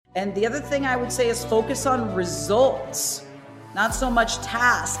And the other thing I would say is focus on results, not so much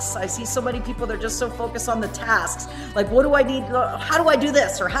tasks. I see so many people, they're just so focused on the tasks. Like, what do I need? How do I do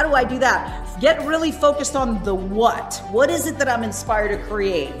this? Or how do I do that? Get really focused on the what. What is it that I'm inspired to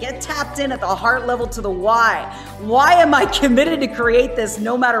create? Get tapped in at the heart level to the why. Why am I committed to create this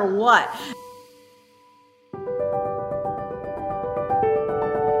no matter what?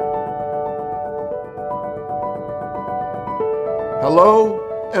 Hello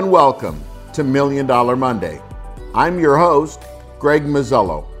and welcome to Million Dollar Monday. I'm your host, Greg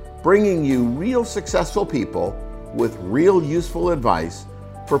Mazzillo, bringing you real successful people with real useful advice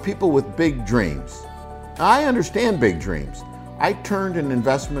for people with big dreams. I understand big dreams. I turned an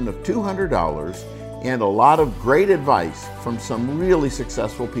investment of $200 and a lot of great advice from some really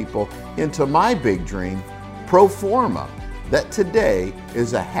successful people into my big dream, Proforma, that today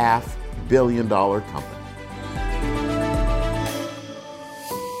is a $500 million company.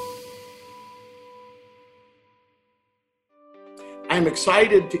 I'm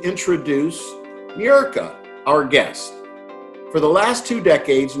excited to introduce Nirka, our guest. For the last 2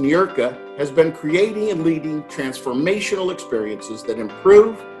 decades, Nirka has been creating and leading transformational experiences that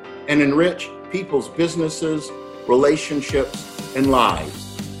improve and enrich people's businesses, relationships, and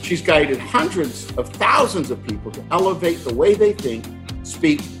lives. She's guided hundreds of thousands of people to elevate the way they think,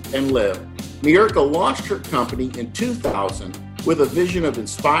 speak, and live. Nirka launched her company in 2000 with a vision of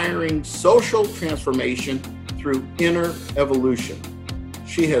inspiring social transformation through inner evolution.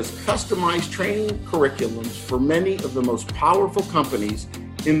 She has customized training curriculums for many of the most powerful companies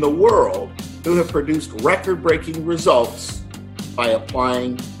in the world who have produced record-breaking results by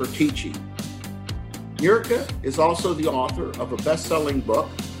applying her teaching. Nirka is also the author of a best-selling book,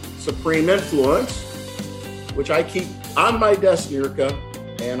 Supreme Influence, which I keep on my desk, Nirka,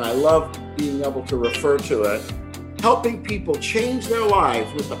 and I love being able to refer to it, helping people change their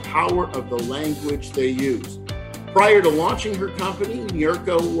lives with the power of the language they use. Prior to launching her company,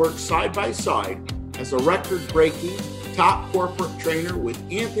 Nirka worked side by side as a record-breaking top corporate trainer with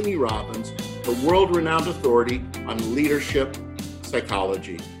Anthony Robbins, the world-renowned authority on leadership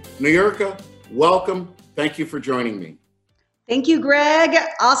psychology. Nirka, welcome. Thank you for joining me. Thank you, Greg.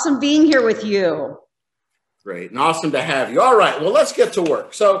 Awesome being here with you. Great, and awesome to have you. All right, well, let's get to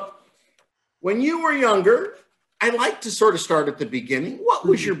work. So when you were younger, I like to sort of start at the beginning. What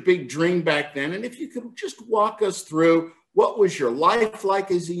was your big dream back then? And if you could just walk us through, what was your life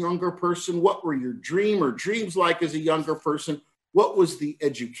like as a younger person? What were your dreams like as a younger person? What was the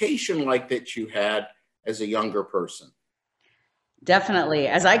education like that you had as a younger person? Definitely.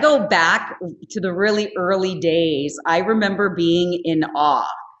 As I go back to the really early days, I remember being in awe.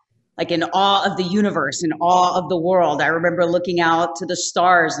 Like in awe of the universe, in awe of the world. I remember looking out to the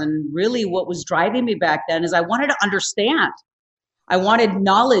stars, and really what was driving me back then is I wanted to understand. I wanted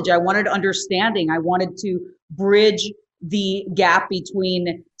knowledge. I wanted understanding. I wanted to bridge the gap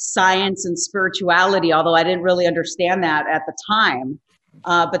between science and spirituality, although I didn't really understand that at the time.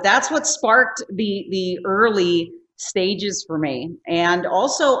 But that's what sparked the early stages for me. And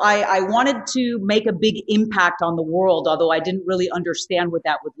also I wanted to make a big impact on the world, although I didn't really understand what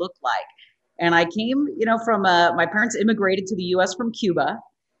that would look like. And I came, from my parents immigrated to the US from Cuba,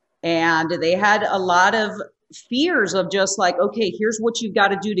 and they had a lot of fears of just like, okay, here's what you've got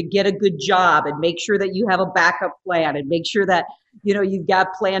to do to get a good job, and make sure that you have a backup plan, and make sure that, you've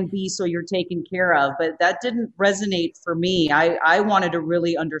got plan B so you're taken care of. But that didn't resonate for me. I wanted to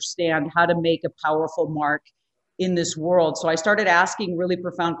really understand how to make a powerful mark in this world. So I started asking really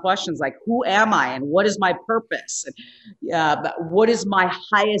profound questions like, who am I, and what is my purpose? What is my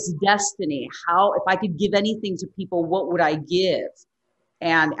highest destiny? How, if I could give anything to people, what would I give?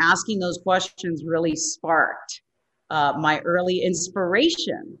 And asking those questions really sparked my early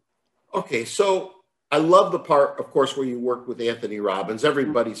inspiration. Okay, so I love the part, of course, where you worked with Anthony Robbins.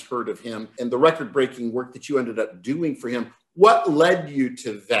 Everybody's heard of him and the record-breaking work that you ended up doing for him. What led you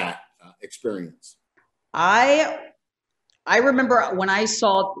to that experience? I remember when I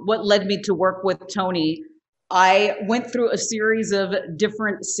saw what led me to work with Tony, I went through a series of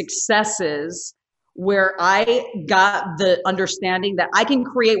different successes where I got the understanding that I can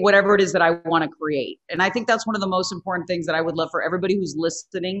create whatever it is that I want to create. And I think that's one of the most important things that I would love for everybody who's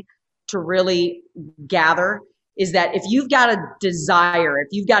listening to really gather, is that if you've got a desire, if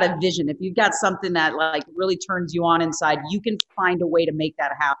you've got a vision, if you've got something that like really turns you on inside, you can find a way to make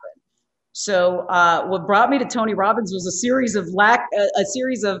that happen. So what brought me to Tony Robbins was a series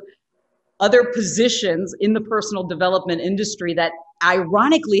of other positions in the personal development industry that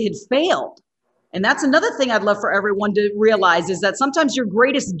ironically had failed. And that's another thing I'd love for everyone to realize, is that sometimes your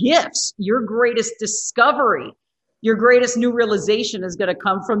greatest gifts, your greatest discovery your greatest new realization is going to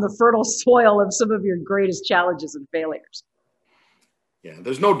come from the fertile soil of some of your greatest challenges and failures. Yeah,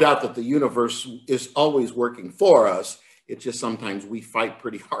 there's no doubt that the universe is always working for us. It's just sometimes we fight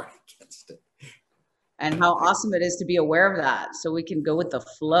pretty hard against it. And how awesome it is to be aware of that so we can go with the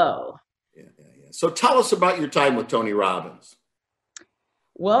flow. Yeah. So tell us about your time with Tony Robbins.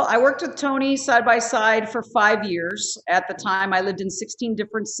 Well, I worked with Tony side by side for 5 years. At the time, I lived in 16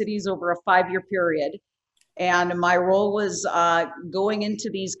 different cities over a 5-year period. And my role was going into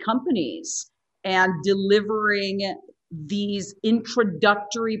these companies and delivering these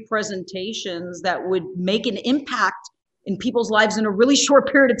introductory presentations that would make an impact in people's lives in a really short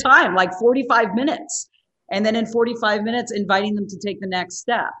period of time, like 45 minutes. And then in 45 minutes, inviting them to take the next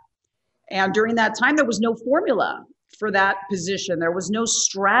step. And during that time, there was no formula for that position. There was no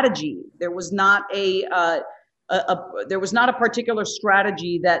strategy. There was not there was not a particular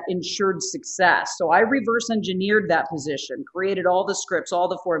strategy that ensured success. So I reverse engineered that position, created all the scripts, all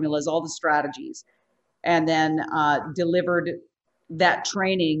the formulas, all the strategies, and then delivered that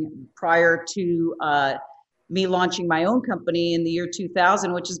training prior to me launching my own company in the year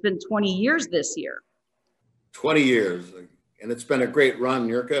 2000, which has been 20 years this year. 20 years, and it's been a great run,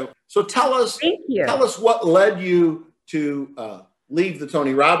 Nirka. So tell us what led you to leave the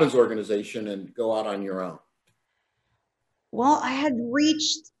Tony Robbins organization and go out on your own. Well, I had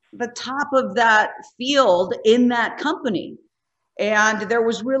reached the top of that field in that company, and there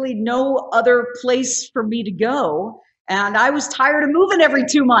was really no other place for me to go. And I was tired of moving every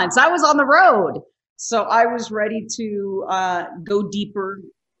 2 months. I was on the road. So I was ready to go deeper.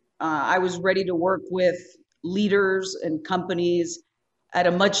 I was ready to work with leaders and companies at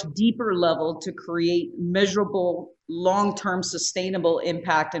a much deeper level to create measurable, long-term, sustainable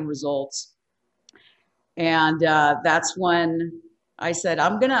impact and results. And that's when I said,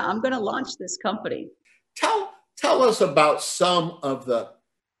 I'm gonna launch this company. Tell us about some of the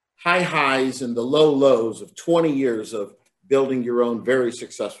high highs and the low lows of 20 years of building your own very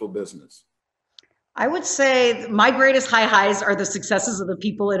successful business. I would say my greatest high highs are the successes of the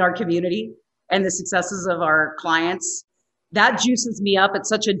people in our community and the successes of our clients. That juices me up at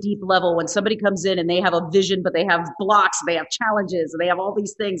such a deep level when somebody comes in and they have a vision, but they have blocks, they have challenges, and they have all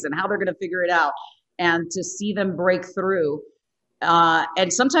these things and how they're going to figure it out, and to see them break through.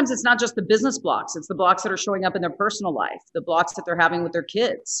 And sometimes it's not just the business blocks, it's the blocks that are showing up in their personal life, the blocks that they're having with their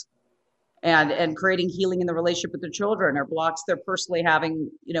kids, and creating healing in the relationship with their children, or blocks they're personally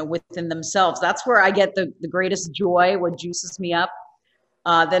having, within themselves. That's where I get the greatest joy, what juices me up.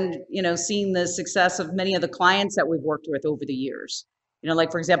 Then, seeing the success of many of the clients that we've worked with over the years.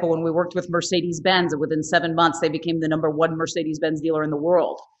 Like, for example, when we worked with Mercedes-Benz, within 7 months, they became the #1 Mercedes-Benz dealer in the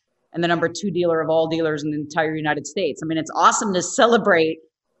world and the #2 dealer of all dealers in the entire United States. I mean, it's awesome to celebrate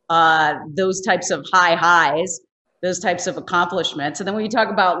those types of high highs, those types of accomplishments. And then when you talk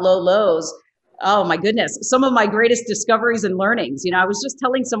about low lows, oh my goodness, some of my greatest discoveries and learnings. I was just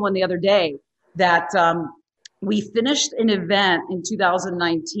telling someone the other day that we finished an event in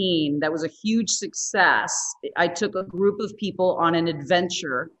 2019 that was a huge success. I took a group of people on an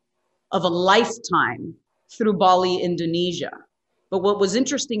adventure of a lifetime through Bali, Indonesia. But what was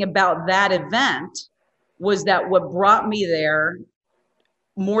interesting about that event was that what brought me there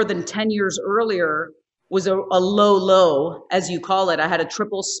more than 10 years earlier was a low low, as you call it. I had a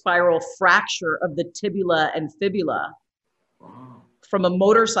triple spiral fracture of the tibula and fibula from a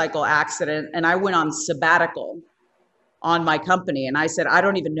motorcycle accident, and I went on sabbatical on my company. And I said, I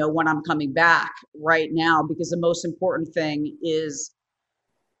don't even know when I'm coming back right now, because the most important thing is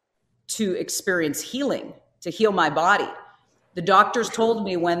to experience healing, to heal my body. The doctors told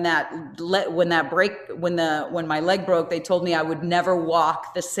me when my leg broke, they told me I would never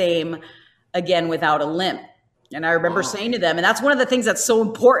walk the same again without a limp. And I remember saying to them, and that's one of the things that's so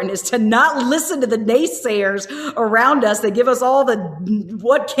important, is to not listen to the naysayers around us. They give us all the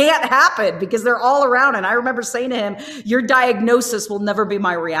what can't happen, because they're all around. And I remember saying to him, your diagnosis will never be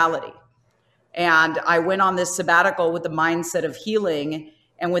my reality. And I went on this sabbatical with the mindset of healing.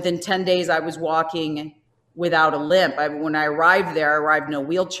 And within 10 days, I was walking without a limp. When I arrived there, I arrived in a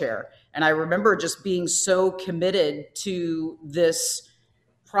wheelchair. And I remember just being so committed to this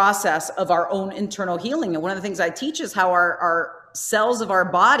process of our own internal healing. And one of the things I teach is how our cells of our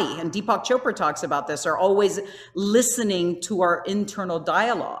body, and Deepak Chopra talks about this, are always listening to our internal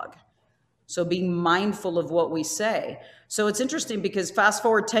dialogue. So being mindful of what we say. So it's interesting because fast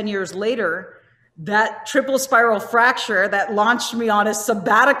forward 10 years later, that triple spiral fracture that launched me on a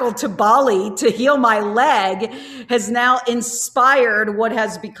sabbatical to Bali to heal my leg has now inspired what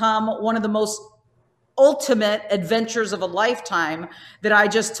has become one of the most ultimate adventures of a lifetime, that I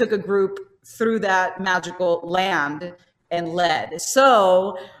just took a group through that magical land and led.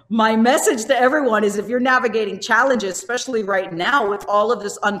 So my message to everyone is, if you're navigating challenges, especially right now with all of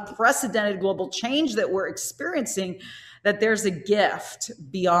this unprecedented global change that we're experiencing, that there's a gift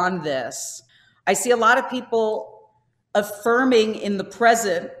beyond this. I see a lot of people affirming in the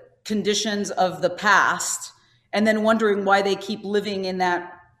present conditions of the past and then wondering why they keep living in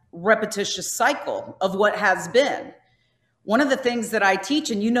that repetitious cycle of what has been. One of the things that I teach,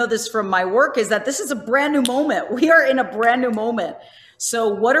 and you know this from my work, is that this is a brand new moment. We are in a brand new moment. So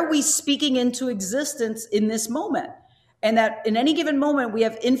what are we speaking into existence in this moment? And that in any given moment, we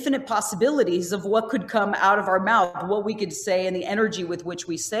have infinite possibilities of what could come out of our mouth, what we could say, and the energy with which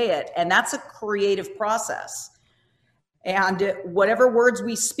we say it. And that's a creative process. And whatever words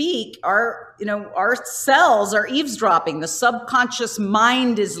we speak, our cells are eavesdropping. The subconscious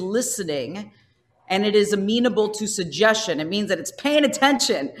mind is listening, and it is amenable to suggestion. It means that it's paying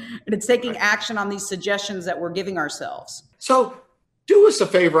attention and it's taking action on these suggestions that we're giving ourselves. So do us a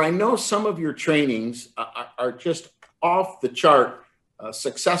favor. I know some of your trainings are just off the chart,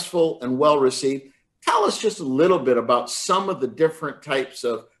 successful and well received. Tell us just a little bit about some of the different types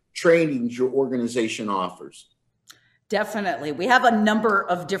of trainings your organization offers. Definitely. We have a number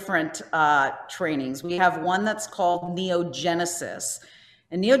of different trainings. We have one that's called Neogenesis.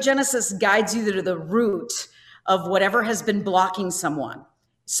 And Neogenesis guides you to the root of whatever has been blocking someone.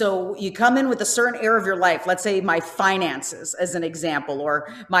 So you come in with a certain area of your life, let's say my finances as an example,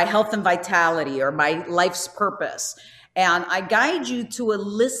 or my health and vitality, or my life's purpose. And I guide you to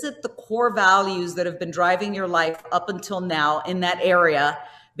elicit the core values that have been driving your life up until now in that area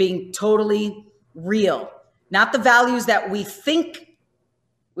being totally real. Not the values that we think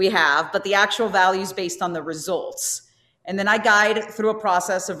we have, but the actual values based on the results. And then I guide through a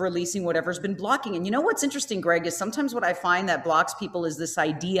process of releasing whatever's been blocking. And you know what's interesting, Greg, is sometimes what I find that blocks people is this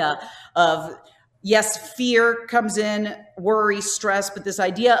idea of, yes, fear comes in, worry, stress, but this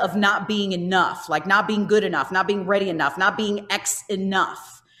idea of not being enough, like not being good enough, not being ready enough, not being X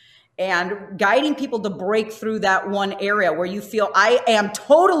enough. And guiding people to break through that one area where you feel, I am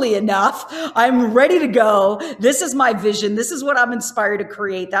totally enough. I'm ready to go. This is my vision. This is what I'm inspired to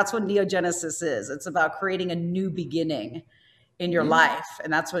create. That's what Neogenesis is. It's about creating a new beginning in your life.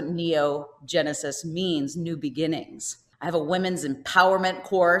 And that's what Neogenesis means, new beginnings. I have a women's empowerment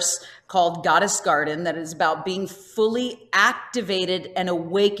course called Goddess Garden that is about being fully activated and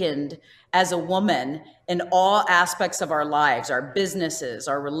awakened as a woman in all aspects of our lives, our businesses,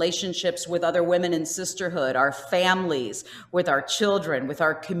 our relationships with other women in sisterhood, our families, with our children, with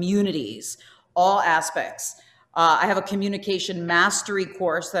our communities, all aspects. I have a communication mastery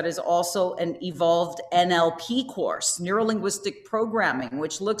course that is also an evolved NLP course, neuro-linguistic programming,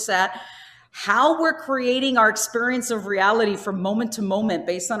 which looks at how we're creating our experience of reality from moment to moment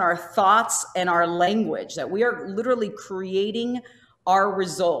based on our thoughts and our language, that we are literally creating our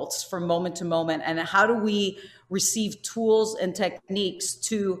results from moment to moment. And how do we receive tools and techniques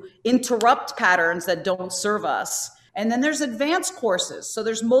to interrupt patterns that don't serve us? And then there's advanced courses. So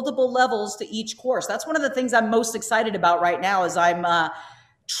there's multiple levels to each course. That's one of the things I'm most excited about right now is I'm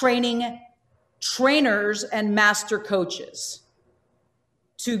training trainers and master coaches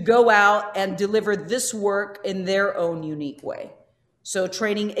to go out and deliver this work in their own unique way. So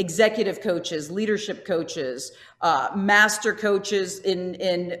training executive coaches, leadership coaches, master coaches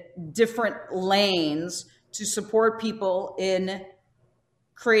in different lanes to support people in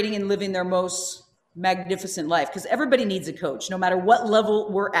creating and living their most magnificent life. Because everybody needs a coach, no matter what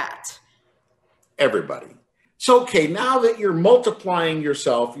level we're at. Everybody. So, okay, now that you're multiplying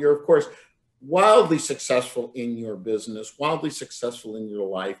yourself, you're, of course, wildly successful in your business, wildly successful in your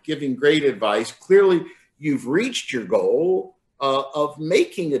life, giving great advice. Clearly, you've reached your goal of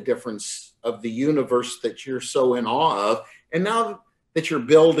making a difference of the universe that you're so in awe of. And now that you're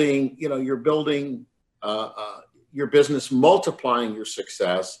building, your business, multiplying your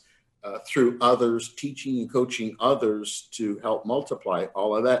success through others, teaching and coaching others to help multiply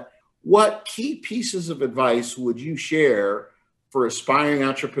all of that. What key pieces of advice would you share for aspiring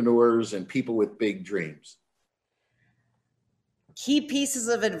entrepreneurs and people with big dreams? Key pieces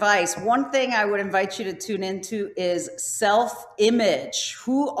of advice. One thing I would invite you to tune into is self-image.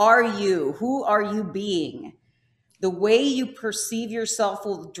 Who are you? Who are you being? The way you perceive yourself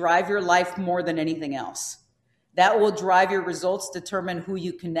will drive your life more than anything else. That will drive your results, determine who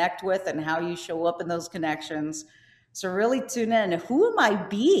you connect with and how you show up in those connections. So really tune in. Who am I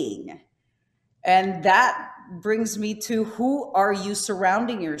being? And that brings me to, who are you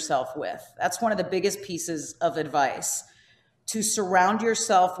surrounding yourself with? That's one of the biggest pieces of advice. To surround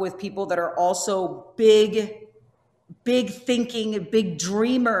yourself with people that are also big thinking, big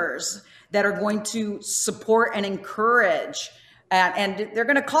dreamers, that are going to support and encourage. And they're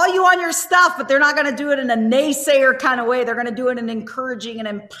going to call you on your stuff, but they're not going to do it in a naysayer kind of way. They're going to do it in an encouraging and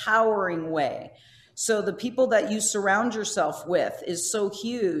empowering way. So the people that you surround yourself with is so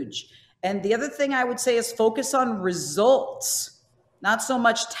huge. And the other thing I would say is focus on results, not so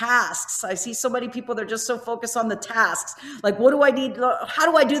much tasks. I see so many people, they're just so focused on the tasks. Like, what do I need? How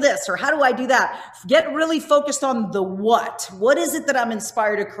do I do this? Or how do I do that? Get really focused on the what. What is it that I'm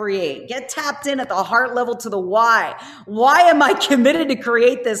inspired to create? Get tapped in at the heart level to the why. Why am I committed to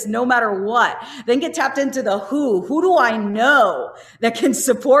create this no matter what? Then get tapped into the who. Who do I know that can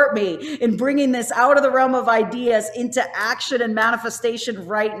support me in bringing this out of the realm of ideas into action and manifestation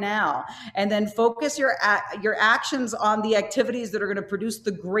right now? And then focus your actions on the activities that are going to produce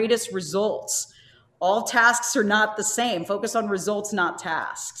the greatest results. All tasks are not the same. Focus on results, not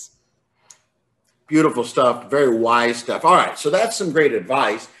tasks. Beautiful stuff. Very wise stuff. All right. So that's some great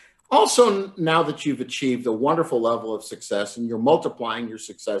advice. Also, now that you've achieved a wonderful level of success and you're multiplying your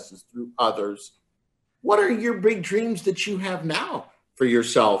successes through others, what are your big dreams that you have now for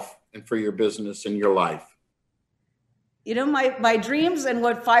yourself and for your business and your life? You know, my dreams and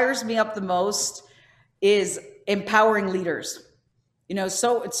what fires me up the most is empowering leaders. You know,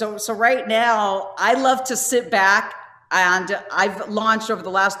 so right now, I love to sit back, and I've launched over the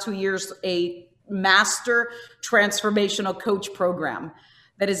last 2 years a master transformational coach program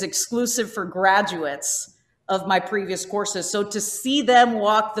that is exclusive for graduates of my previous courses. So to see them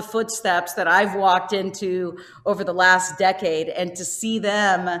walk the footsteps that I've walked into over the last decade, and to see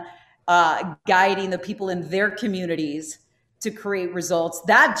them guiding the people in their communities to create results,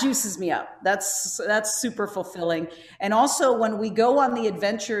 that juices me up. That's super fulfilling. And also when we go on the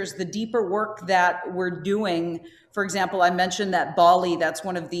adventures, the deeper work that we're doing, for example, I mentioned that Bali, that's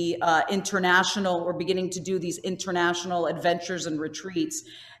one of the we're beginning to do these international adventures and retreats,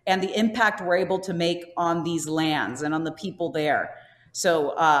 and the impact we're able to make on these lands and on the people there.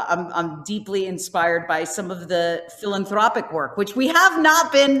 So I'm deeply inspired by some of the philanthropic work, which we have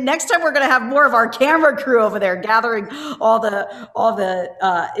not been. Next time we're going to have more of our camera crew over there gathering all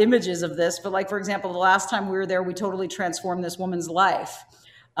the images of this. But like, for example, the last time we were there, we totally transformed this woman's life.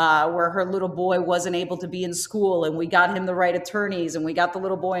 Where her little boy wasn't able to be in school, and we got him the right attorneys, and we got the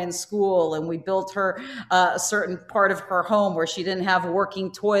little boy in school, and we built her a certain part of her home where she didn't have a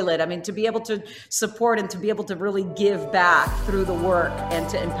working toilet. I mean, to be able to support and to be able to really give back through the work and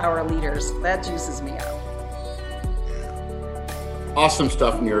to empower leaders, that juices me up. Awesome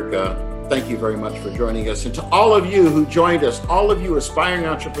stuff, Nirka. Thank you very much for joining us. And to all of you who joined us, all of you aspiring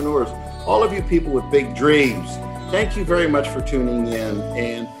entrepreneurs, all of you people with big dreams, thank you very much for tuning in.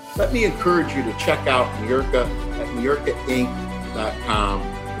 And let me encourage you to check out Nirka at nirkainc.com,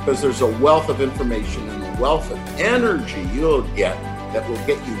 because there's a wealth of information and a wealth of energy you'll get that will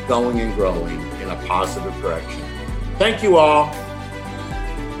get you going and growing in a positive direction. Thank you all.